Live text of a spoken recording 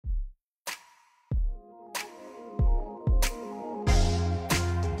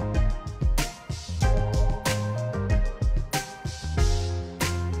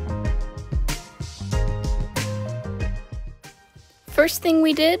first thing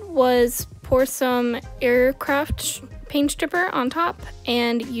we did was pour some aircraft paint stripper on top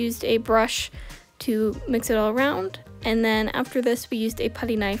and used a brush to mix it all around. And then after this, we used a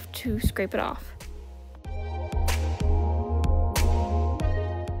putty knife to scrape it off.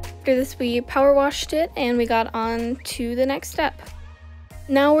 After this, we power washed it and we got on to the next step.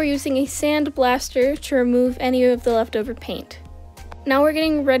 Now we're using a sand blaster to remove any of the leftover paint. Now we're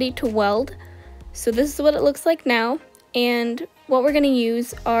getting ready to weld. So this is what it looks like now. And what we're going to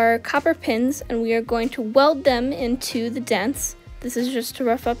use are copper pins, and we are going to weld them into the dents. This is just to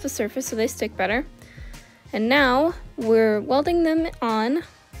rough up the surface so they stick better. And now we're welding them on,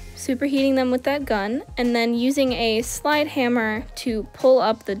 superheating them with that gun, and then using a slide hammer to pull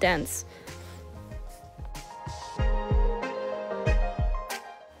up the dents.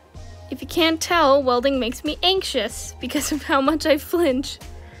 If you can't tell, welding makes me anxious because of how much I flinch.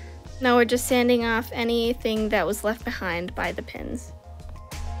 Now we're just sanding off anything that was left behind by the pins.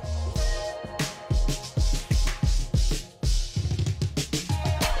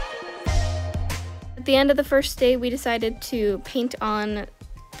 At the end of the first day, we decided to paint on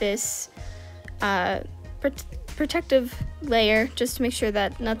this protective layer just to make sure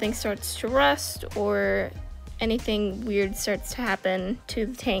that nothing starts to rust or anything weird starts to happen to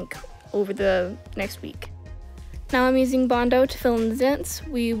the tank over the next week. Now I'm using Bondo to fill in the dents.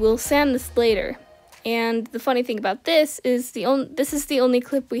 We will sand this later. And the funny thing about this is this is the only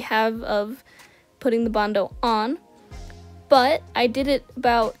clip we have of putting the Bondo on, but I did it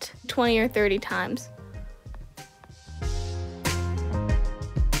about 20 or 30 times.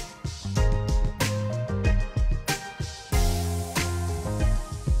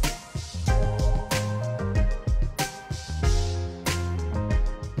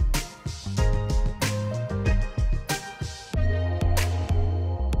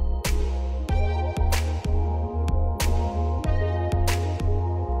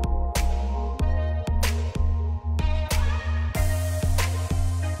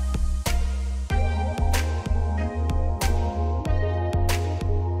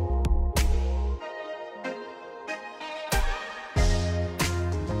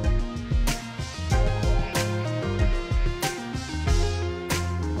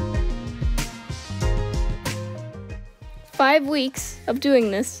 "5 weeks of doing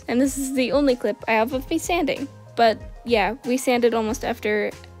this, and this is the only clip I have of me sanding." But yeah, we sanded almost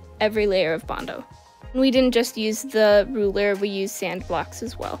after every layer of Bondo. We didn't just use the ruler, we used sand blocks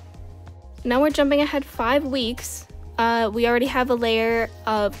as well. Now we're jumping ahead 5 weeks. We already have a layer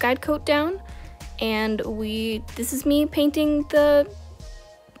of guide coat down, and this is me painting the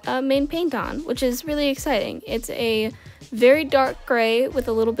main paint on, which is really exciting. It's a very dark gray with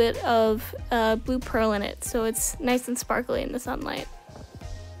a little bit of blue pearl in it, so it's nice and sparkly in the sunlight.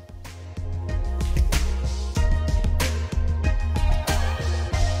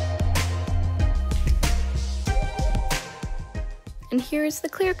 And here's the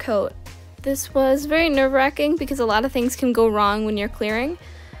clear coat. This was very nerve-wracking because a lot of things can go wrong when you're clearing.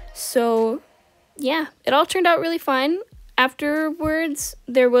 So yeah, it all turned out really fine. Afterwards,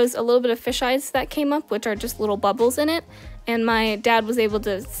 there was a little bit of fish eyes that came up, which are just little bubbles in it, and my dad was able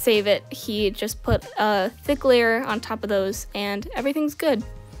to save it. He just put a thick layer on top of those, and everything's good.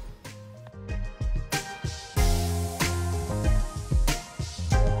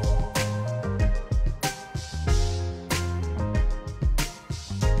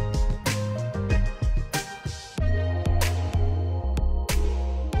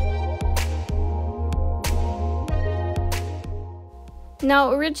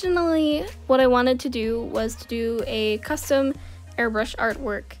 Now, originally, what I wanted to do was to do a custom airbrush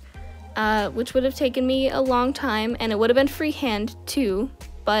artwork, which would have taken me a long time, and it would have been freehand too,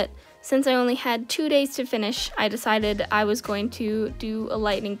 but since I only had 2 days to finish, I decided I was going to do a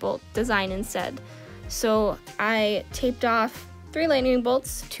lightning bolt design instead. So I taped off 3 lightning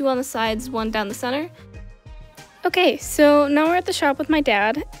bolts, 2 on the sides, 1 down the center. Okay, so now we're at the shop with my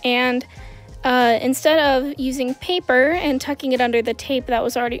dad, and instead of using paper and tucking it under the tape that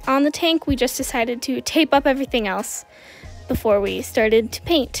was already on the tank, we just decided to tape up everything else before we started to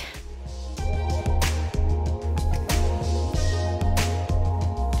paint.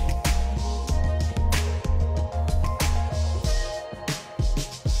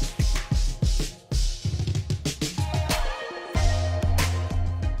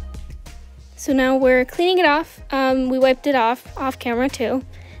 So now we're cleaning it off. We wiped it off camera too.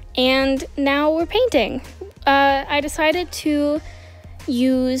 And now we're painting. I decided to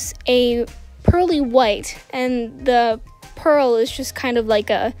use a pearly white, and the pearl is just kind of like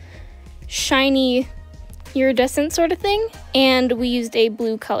a shiny iridescent sort of thing, and we used a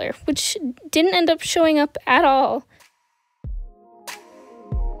blue color, which didn't end up showing up at all.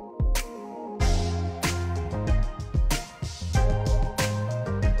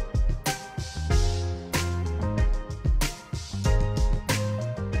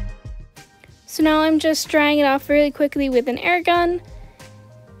 So now I'm just drying it off really quickly with an air gun,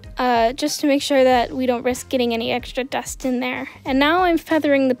 just to make sure that we don't risk getting any extra dust in there. And now I'm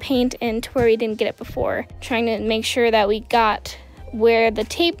feathering the paint in to where we didn't get it before, trying to make sure that we got where the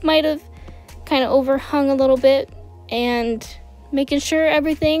tape might have kind of overhung a little bit, and making sure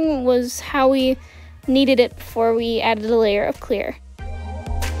everything was how we needed it before we added a layer of clear.